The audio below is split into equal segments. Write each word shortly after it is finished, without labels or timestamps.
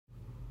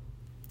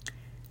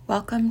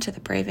Welcome to the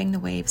Braving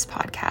the Waves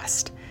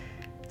podcast,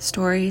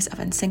 stories of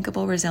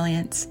unsinkable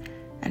resilience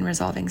and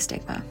resolving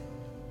stigma.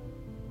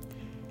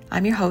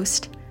 I'm your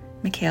host,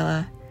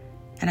 Michaela,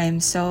 and I am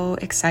so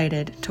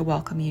excited to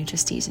welcome you to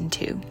Season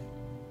 2.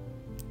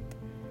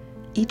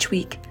 Each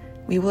week,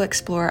 we will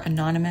explore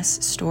anonymous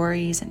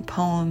stories and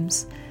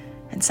poems,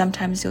 and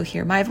sometimes you'll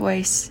hear my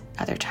voice,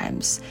 other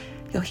times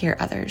you'll hear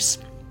others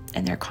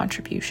and their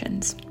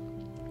contributions.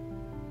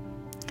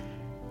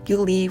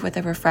 You'll leave with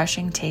a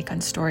refreshing take on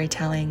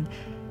storytelling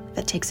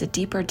that takes a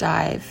deeper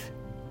dive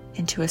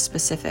into a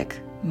specific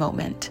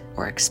moment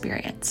or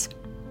experience.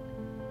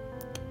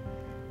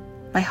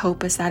 My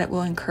hope is that it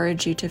will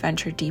encourage you to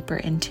venture deeper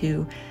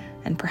into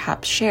and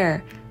perhaps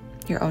share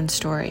your own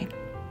story,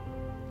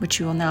 which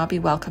you will now be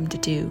welcome to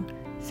do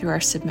through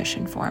our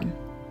submission form.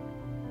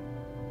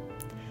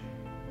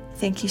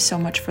 Thank you so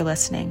much for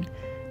listening.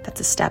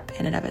 That's a step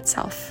in and of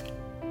itself.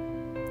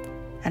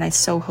 And I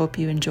so hope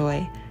you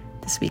enjoy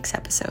this week's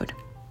episode.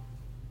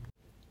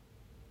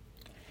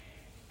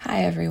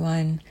 Hi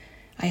everyone.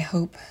 I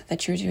hope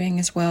that you're doing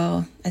as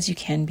well as you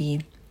can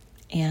be,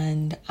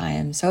 and I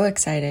am so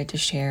excited to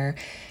share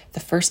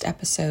the first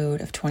episode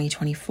of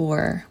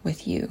 2024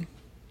 with you.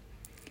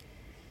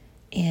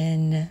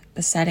 In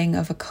the setting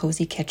of a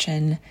cozy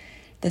kitchen,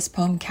 this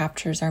poem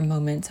captures our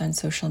moments on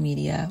social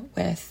media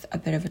with a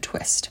bit of a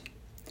twist.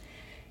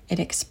 It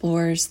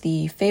explores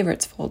the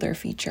favorites folder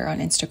feature on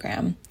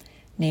Instagram,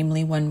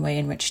 namely one way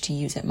in which to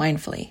use it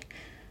mindfully,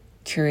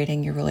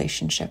 curating your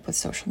relationship with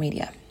social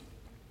media.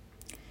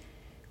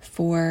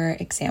 For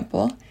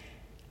example,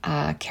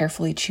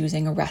 carefully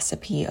choosing a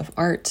recipe of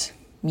art,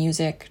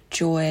 music,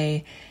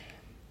 joy,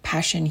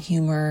 passion,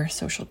 humor,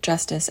 social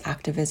justice,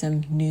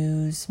 activism,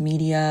 news,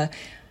 media,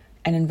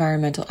 and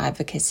environmental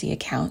advocacy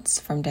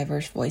accounts from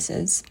diverse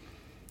voices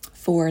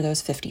for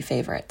those 50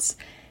 favorites,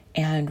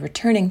 and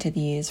returning to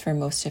these for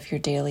most of your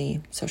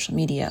daily social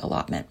media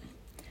allotment.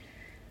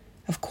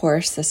 Of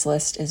course, this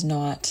list is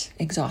not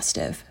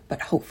exhaustive,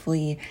 but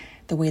hopefully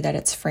the way that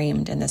it's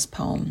framed in this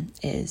poem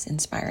is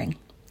inspiring.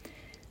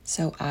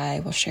 So I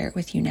will share it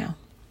with you now.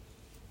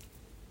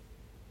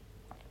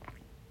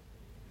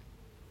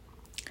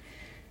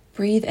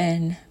 Breathe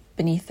in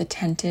beneath the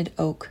tented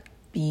oak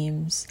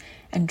beams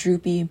and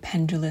droopy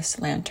pendulous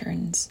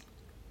lanterns.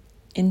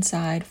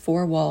 Inside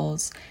 4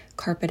 walls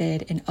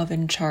carpeted in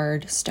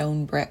oven-charred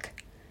stone brick.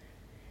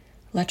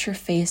 Let your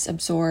face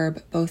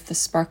absorb both the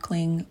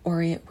sparkling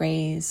aureate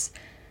rays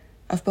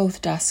of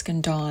both dusk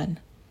and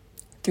dawn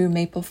through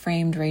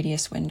maple-framed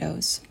radius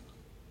windows.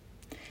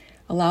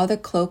 Allow the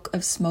cloak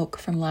of smoke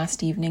from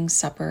last evening's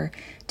supper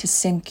to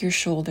sink your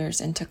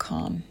shoulders into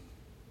calm.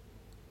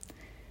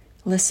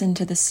 Listen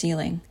to the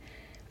ceiling,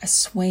 a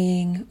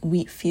swaying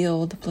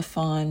wheat-field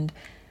plafond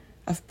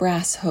of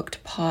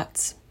brass-hooked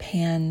pots,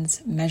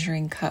 pans,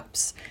 measuring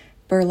cups,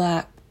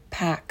 burlap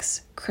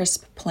packs,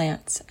 crisp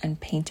plants, and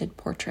painted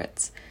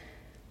portraits,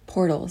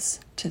 portals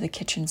to the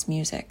kitchen's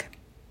music.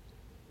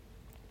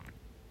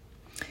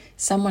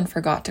 Someone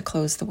forgot to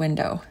close the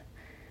window.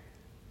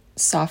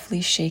 Softly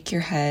shake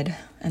your head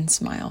and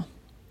smile.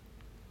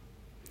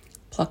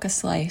 Pluck a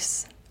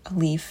slice, a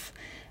leaf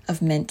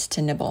of mint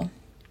to nibble,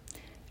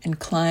 and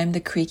climb the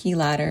creaky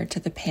ladder to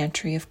the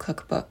pantry of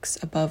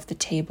cookbooks above the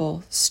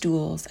table,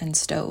 stools, and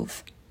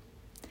stove.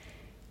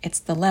 It's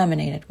the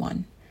laminated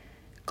one,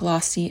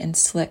 glossy and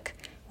slick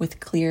with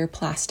clear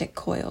plastic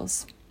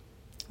coils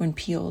when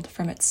peeled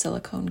from its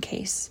silicone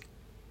case.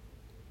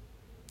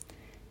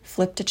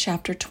 Flip to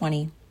chapter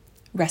 20,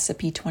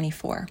 recipe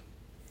 24,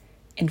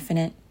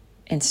 infinite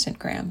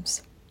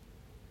instantgrams.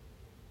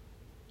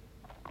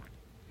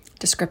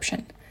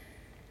 Description: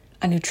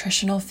 a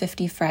nutritional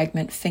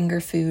 50-fragment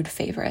finger food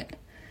favorite.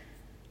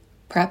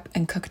 Prep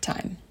and cook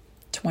time,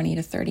 20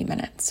 to 30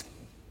 minutes.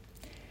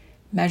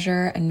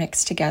 Measure and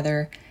mix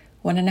together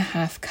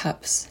 1.5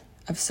 cups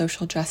of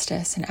social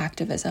justice and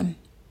activism,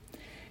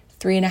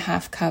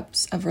 3.5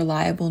 cups of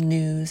reliable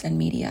news and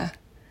media,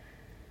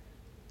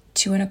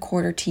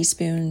 2.25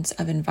 teaspoons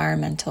of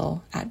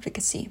environmental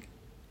advocacy.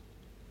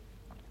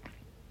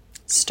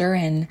 Stir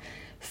in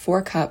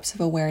 4 cups of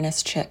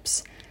awareness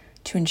chips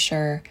to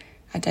ensure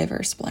a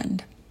diverse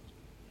blend.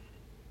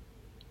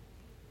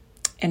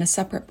 In a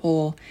separate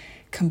bowl,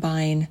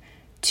 combine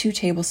 2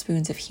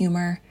 tablespoons of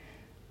humor,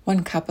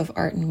 1 cup of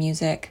art and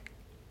music,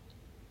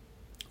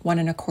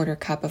 1.25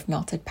 cup of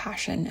melted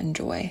passion and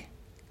joy.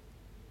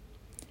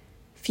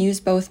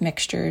 Fuse both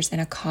mixtures in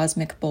a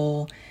cosmic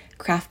bowl,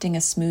 crafting a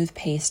smooth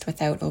paste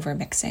without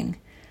overmixing.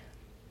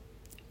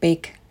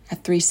 Bake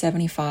at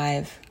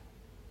 375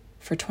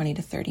 for 20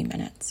 to 30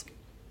 minutes.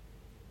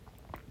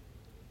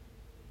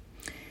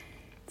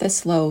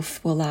 This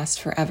loaf will last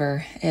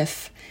forever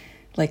if,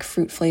 like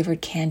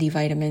fruit-flavored candy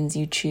vitamins,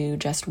 you chew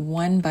just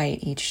 1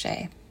 bite each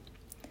day.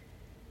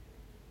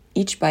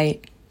 Each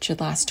bite should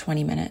last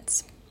 20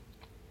 minutes.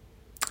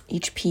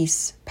 Each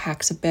piece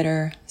packs a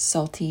bitter,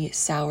 salty,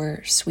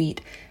 sour,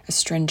 sweet,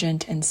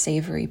 astringent, and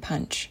savory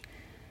punch.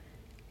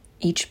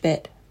 Each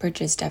bit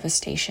bridges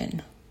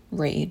devastation,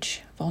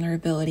 rage,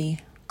 vulnerability,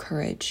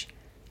 courage,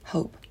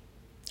 hope,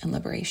 and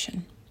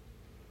liberation.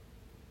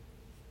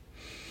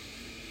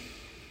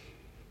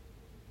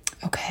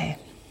 Okay.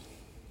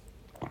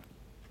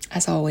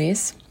 As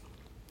always,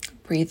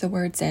 breathe the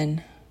words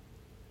in.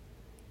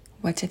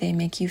 What do they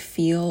make you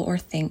feel or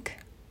think?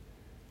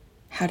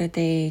 How did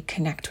they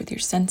connect with your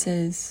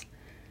senses?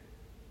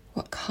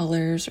 What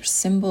colors or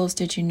symbols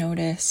did you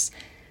notice?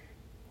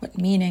 What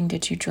meaning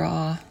did you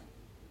draw?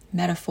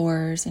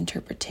 Metaphors,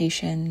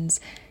 interpretations,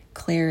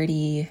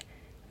 clarity,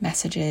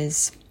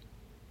 messages.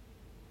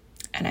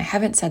 And I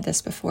haven't said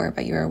this before,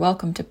 but you are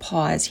welcome to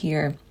pause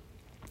here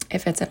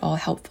if it's at all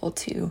helpful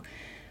to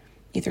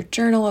either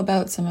journal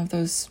about some of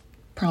those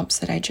prompts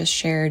that I just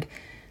shared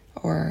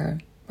or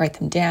write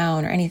them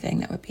down or anything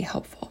that would be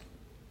helpful.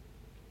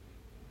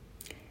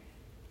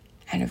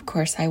 And of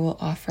course, I will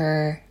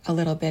offer a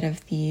little bit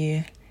of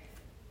the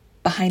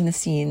behind the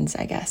scenes,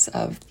 I guess,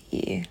 of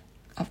the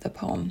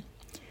poem.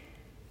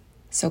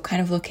 So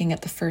kind of looking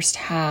at the first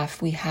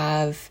half, we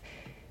have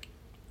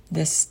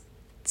this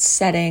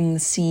setting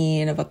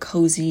scene of a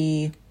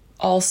cozy,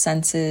 all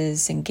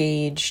senses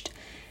engaged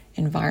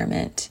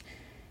environment,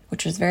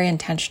 which was very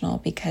intentional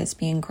because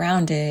being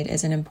grounded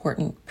is an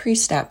important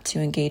pre-step to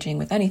engaging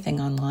with anything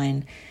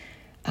online,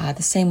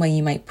 the same way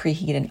you might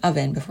preheat an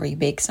oven before you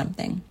bake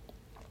something.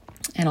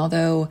 And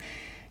although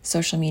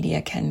social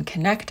media can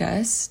connect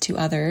us to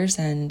others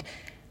and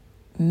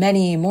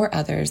many more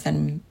others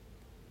than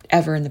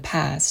ever in the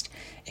past,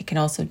 it can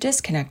also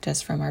disconnect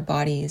us from our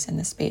bodies and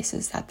the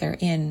spaces that they're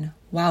in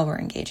while we're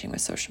engaging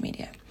with social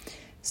media.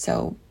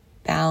 So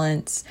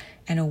balance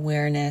and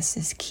awareness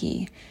is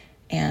key,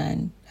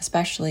 and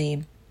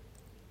especially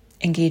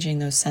engaging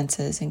those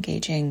senses,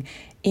 engaging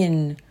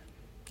in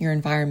your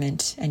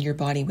environment and your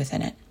body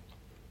within it.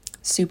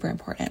 Super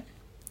important.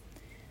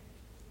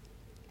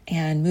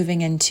 And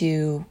moving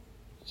into,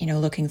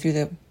 looking through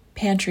the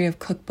pantry of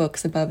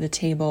cookbooks above the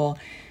table,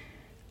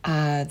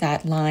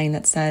 that line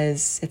that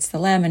says it's the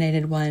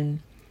laminated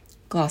one,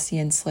 glossy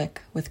and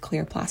slick with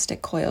clear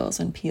plastic coils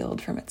and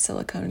peeled from its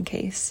silicone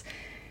case.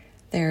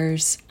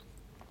 There's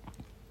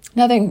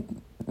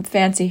nothing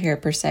fancy here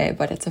per se,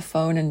 but it's a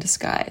phone in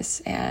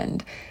disguise.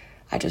 And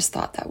I just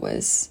thought that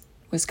was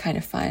kind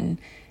of fun.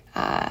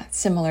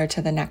 Similar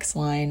to the next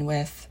line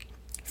with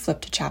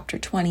flip to chapter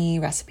 20,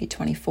 recipe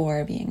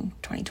 24 being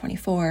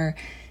 2024,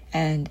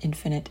 and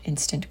infinite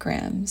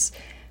Instantgrams,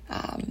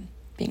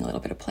 being a little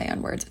bit of play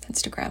on words with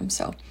Instagram.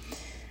 So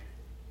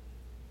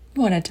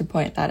wanted to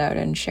point that out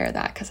and share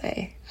that because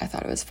I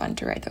thought it was fun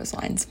to write those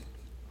lines.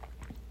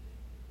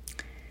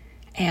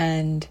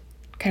 And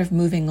kind of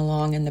moving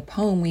along in the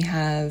poem, we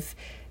have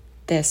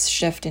this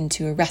shift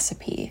into a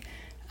recipe,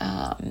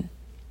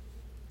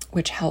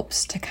 which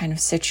helps to kind of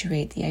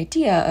situate the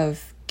idea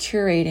of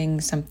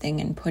curating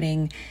something and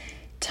putting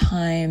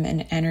time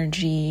and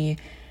energy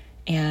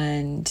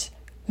and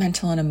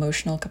mental and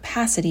emotional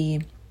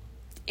capacity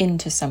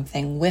into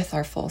something with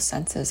our full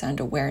senses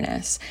and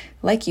awareness,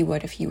 like you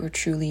would if you were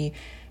truly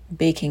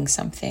baking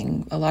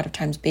something. A lot of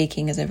times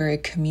baking is a very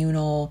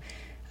communal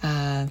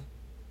kind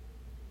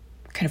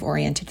of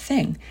oriented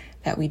thing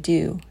that we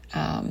do,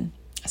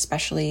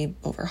 especially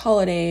over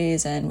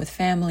holidays and with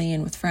family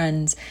and with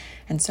friends.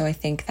 And so I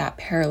think that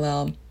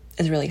parallel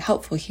is really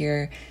helpful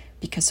here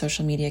because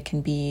social media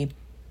can be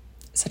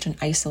such an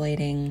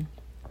isolating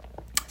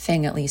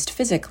thing, at least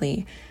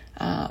physically.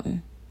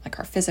 Like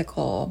our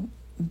physical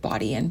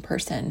body and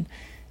person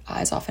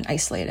is often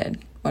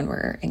isolated when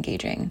we're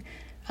engaging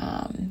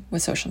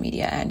with social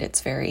media, and it's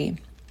very,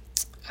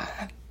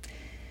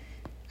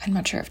 I'm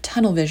not sure if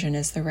tunnel vision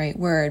is the right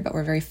word, but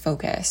we're very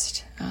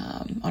focused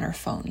on our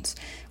phones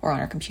or on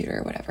our computer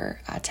or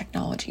whatever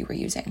technology we're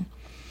using.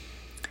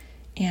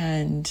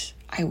 And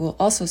I will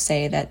also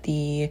say that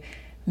the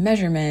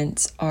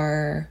measurements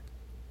are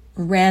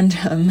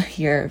random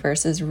here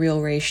versus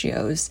real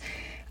ratios.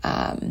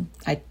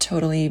 I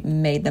totally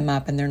made them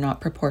up and they're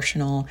not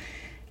proportional.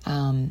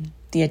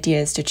 The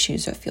idea is to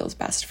choose what feels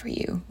best for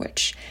you,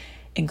 which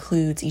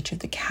includes each of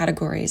the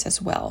categories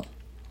as well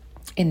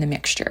in the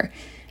mixture.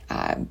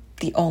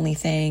 The only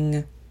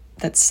thing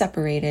that's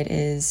separated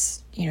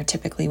is,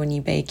 typically when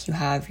you bake, you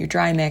have your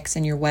dry mix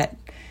and your wet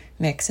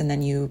mix, and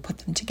then you put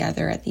them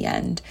together at the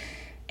end.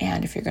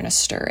 And if you're going to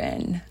stir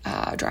in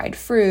dried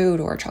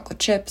fruit or chocolate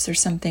chips or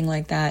something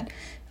like that,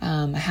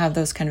 I have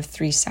those kind of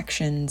three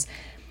sections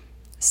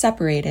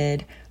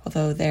separated,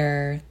 although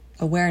they're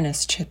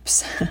awareness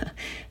chips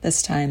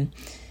this time.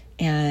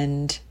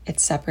 And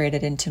it's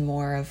separated into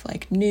more of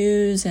like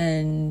news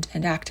and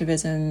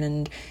activism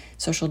and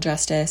social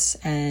justice.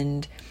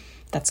 And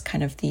that's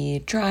kind of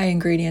the dry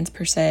ingredients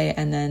per se.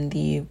 And then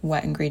the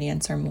wet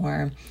ingredients are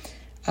more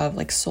of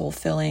like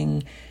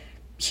soul-filling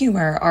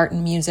humor, art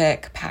and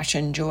music,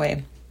 passion,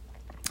 joy,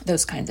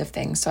 those kinds of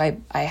things. So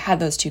I had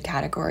those two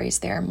categories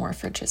there more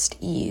for just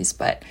ease,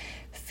 but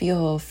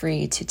feel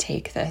free to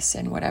take this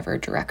in whatever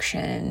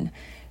direction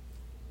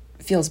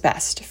feels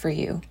best for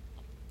you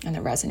and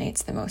that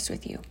resonates the most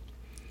with you.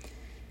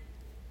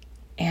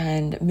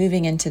 And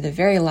moving into the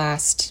very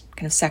last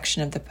kind of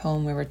section of the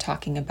poem where we're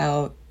talking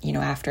about,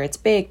 after it's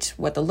baked,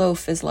 what the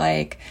loaf is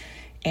like,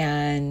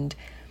 and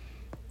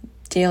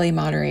daily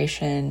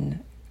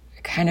moderation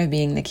kind of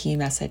being the key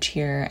message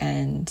here.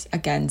 And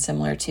again,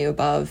 similar to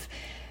above,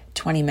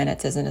 20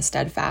 minutes isn't a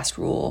steadfast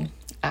rule.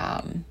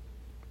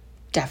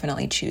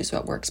 Definitely choose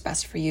what works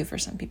best for you. For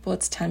some people,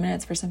 it's 10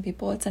 minutes. For some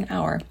people, it's an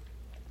hour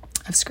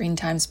of screen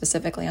time,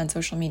 specifically on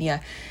social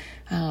media.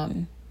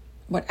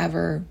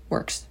 Whatever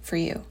works for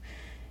you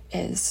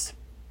is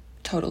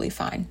totally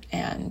fine.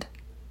 And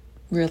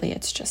really,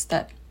 it's just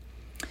that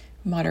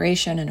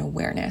moderation and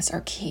awareness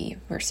are key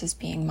versus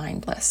being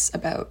mindless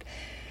about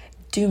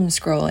doom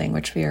scrolling,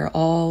 which we are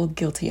all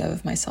guilty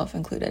of, myself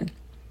included.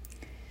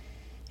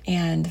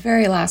 And the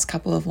very last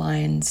couple of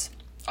lines,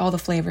 all the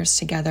flavors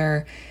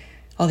together,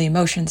 all the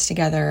emotions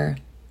together,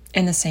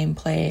 in the same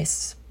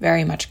place,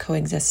 very much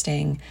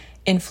coexisting,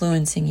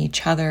 influencing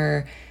each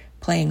other,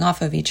 playing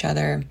off of each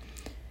other.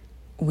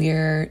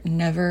 We're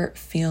never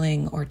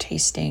feeling or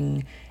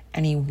tasting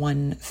any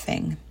one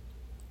thing.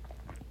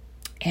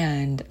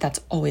 And that's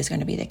always going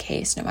to be the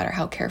case, no matter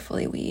how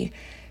carefully we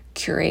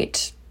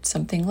curate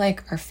something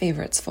like our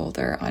favorites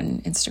folder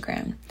on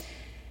Instagram.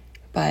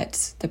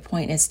 But the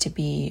point is to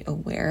be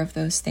aware of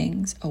those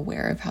things,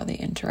 aware of how they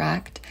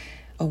interact,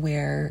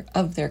 aware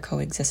of their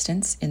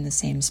coexistence in the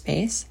same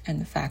space,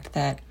 and the fact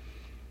that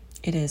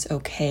it is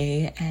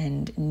okay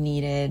and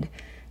needed,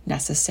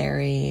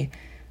 necessary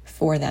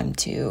for them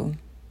to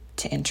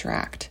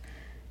interact.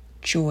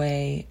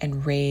 Joy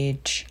and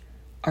rage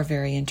are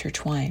very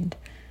intertwined,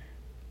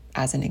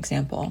 as an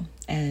example.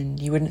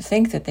 And you wouldn't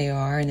think that they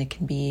are, and they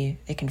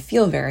can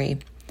feel very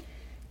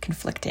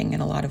conflicting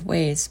in a lot of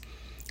ways.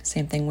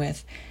 Same thing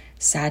with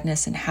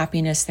sadness and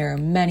happiness. There are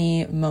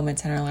many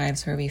moments in our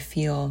lives where we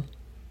feel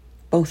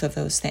both of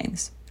those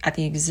things at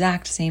the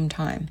exact same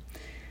time.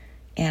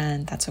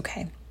 And that's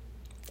okay.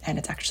 And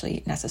it's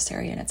actually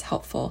necessary and it's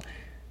helpful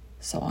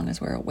so long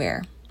as we're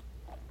aware.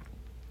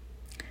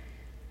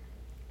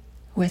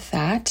 With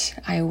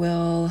that, I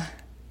will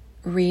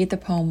read the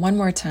poem one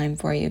more time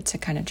for you to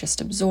kind of just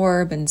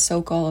absorb and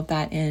soak all of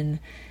that in.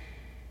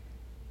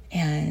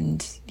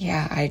 And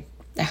yeah, I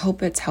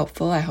hope it's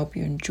helpful. I hope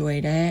you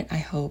enjoyed it. I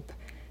hope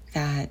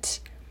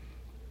that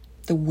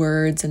the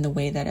words and the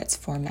way that it's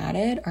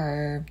formatted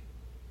are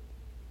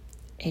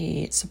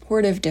a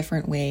supportive,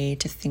 different way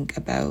to think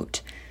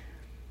about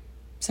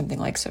something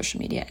like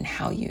social media and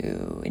how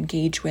you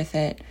engage with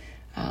it,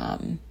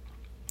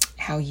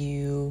 how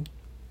you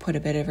put a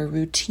bit of a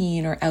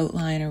routine or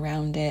outline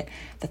around it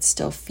that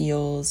still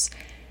feels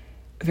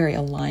very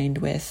aligned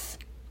with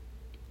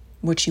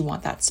what you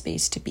want that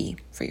space to be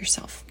for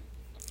yourself.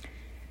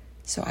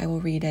 So I will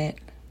read it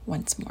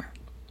once more.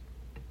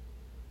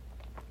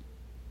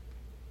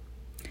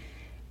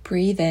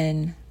 Breathe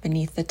in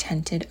beneath the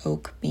tented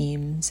oak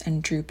beams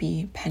and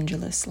droopy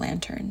pendulous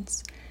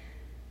lanterns.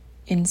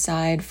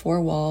 Inside 4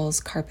 walls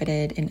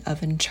carpeted in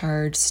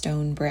oven-charred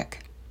stone brick.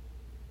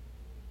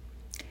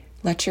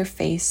 Let your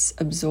face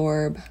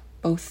absorb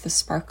both the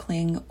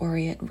sparkling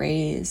aureate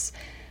rays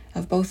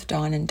of both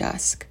dawn and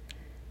dusk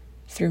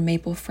through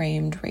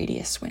maple-framed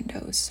radius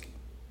windows.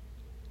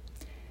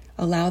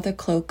 Allow the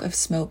cloak of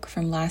smoke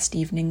from last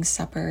evening's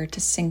supper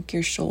to sink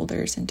your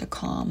shoulders into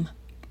calm.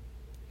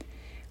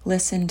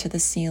 Listen to the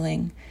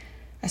ceiling,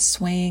 a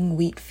swaying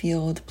wheat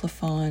field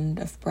plafond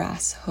of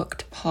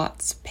brass-hooked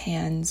pots,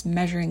 pans,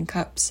 measuring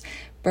cups,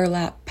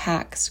 burlap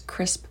packs,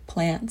 crisp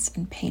plants,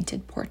 and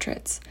painted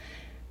portraits.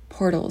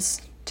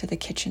 Portals to the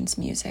kitchen's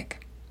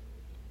music.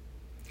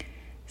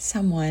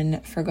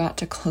 Someone forgot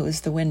to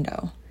close the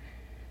window.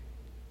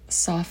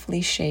 Softly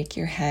shake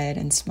your head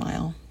and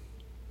smile.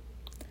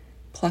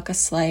 Pluck a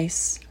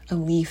slice, a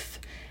leaf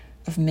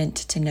of mint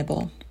to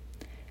nibble,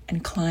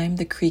 and climb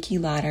the creaky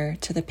ladder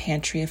to the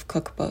pantry of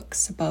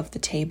cookbooks above the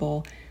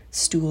table,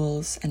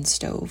 stools, and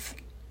stove.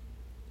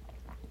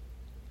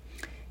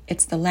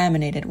 It's the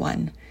laminated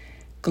one,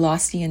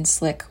 glossy and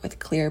slick with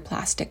clear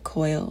plastic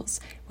coils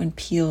when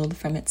peeled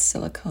from its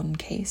silicone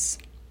case.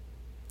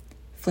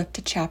 Flip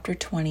to chapter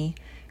 20,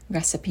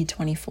 recipe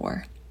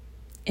 24,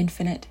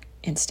 infinite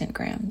instant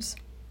grams.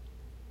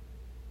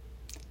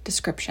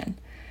 Description: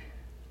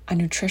 a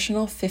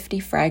nutritional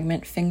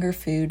 50-fragment finger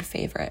food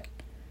favorite.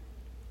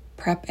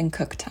 Prep and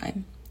cook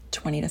time,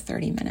 20 to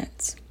 30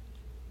 minutes.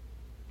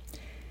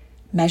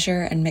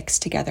 Measure and mix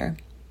together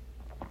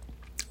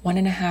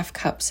 1.5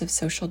 cups of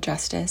social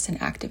justice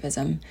and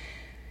activism,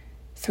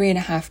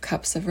 3.5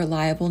 cups of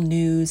reliable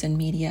news and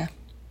media,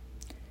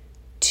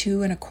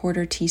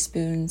 2.25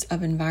 teaspoons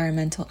of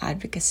environmental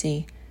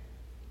advocacy.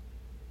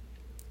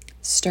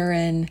 Stir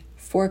in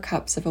 4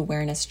 cups of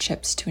awareness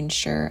chips to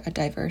ensure a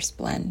diverse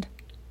blend.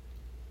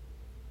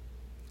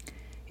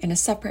 In a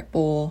separate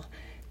bowl,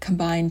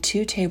 combine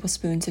 2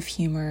 tablespoons of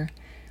humor,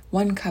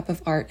 1 cup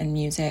of art and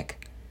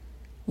music,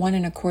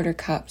 1.25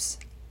 cups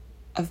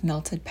of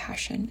melted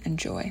passion and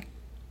joy.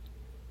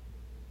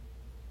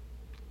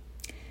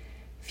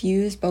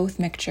 Fuse both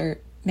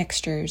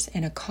mixtures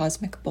in a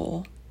cosmic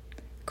bowl,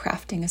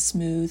 crafting a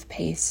smooth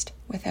paste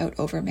without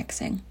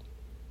overmixing.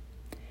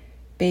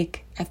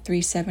 Bake at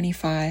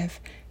 375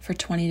 for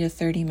 20 to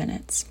 30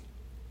 minutes.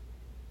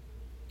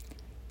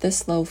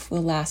 This loaf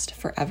will last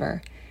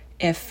forever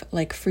if,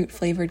 like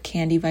fruit-flavored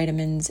candy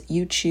vitamins,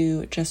 you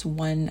chew just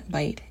one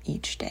bite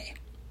each day.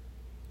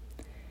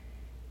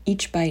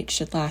 Each bite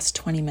should last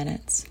 20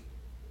 minutes.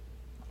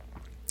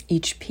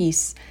 Each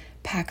piece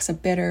packs a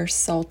bitter,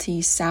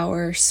 salty,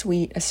 sour,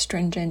 sweet,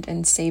 astringent,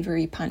 and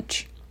savory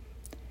punch.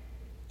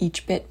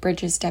 Each bit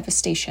bridges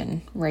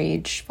devastation,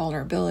 rage,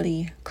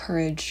 vulnerability,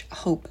 courage,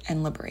 hope,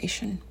 and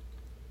liberation.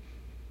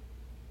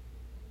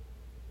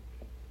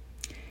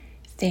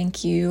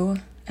 Thank you,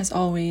 as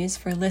always,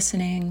 for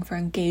listening, for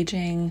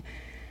engaging,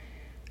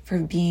 for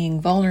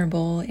being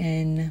vulnerable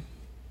in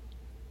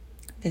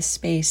this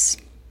space.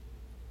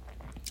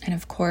 And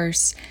of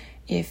course,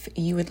 if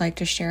you would like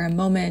to share a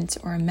moment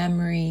or a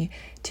memory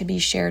to be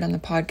shared on the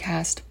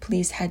podcast,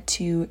 please head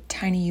to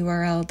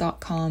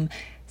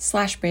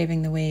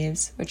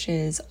tinyurl.com/bravingthewaves, which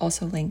is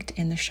also linked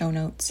in the show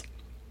notes.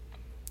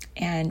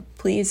 And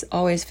please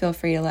always feel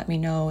free to let me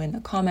know in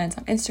the comments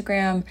on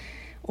Instagram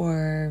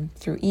or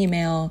through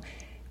email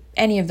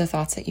any of the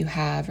thoughts that you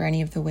have or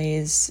any of the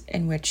ways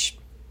in which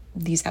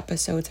these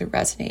episodes are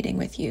resonating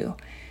with you.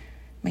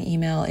 My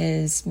email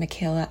is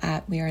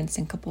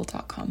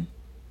michaela@weareinsyncable.com.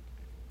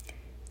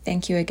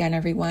 Thank you again,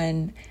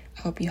 everyone.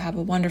 I hope you have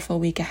a wonderful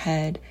week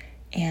ahead,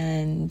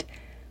 and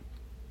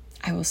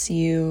I will see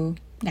you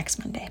next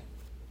Monday.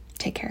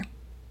 Take care.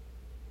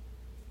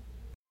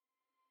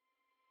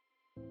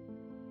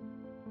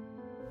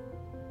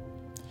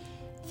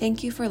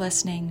 Thank you for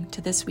listening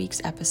to this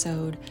week's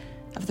episode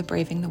of the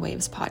Braving the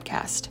Waves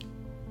podcast.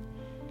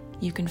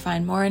 You can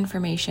find more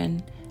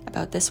information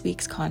about this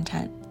week's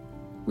content,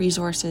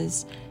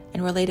 resources,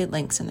 and related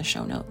links in the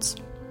show notes.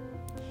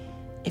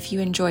 If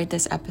you enjoyed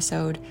this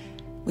episode,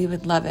 we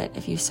would love it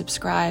if you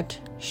subscribed,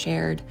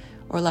 shared,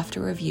 or left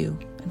a review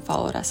and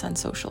followed us on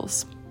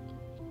socials.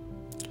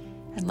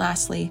 And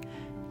lastly,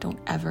 don't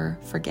ever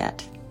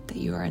forget that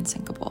you are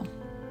unsinkable.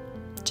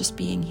 Just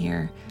being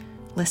here,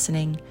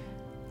 listening,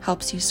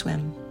 helps you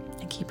swim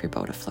and keep your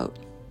boat afloat.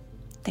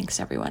 Thanks,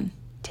 everyone.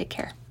 Take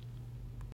care.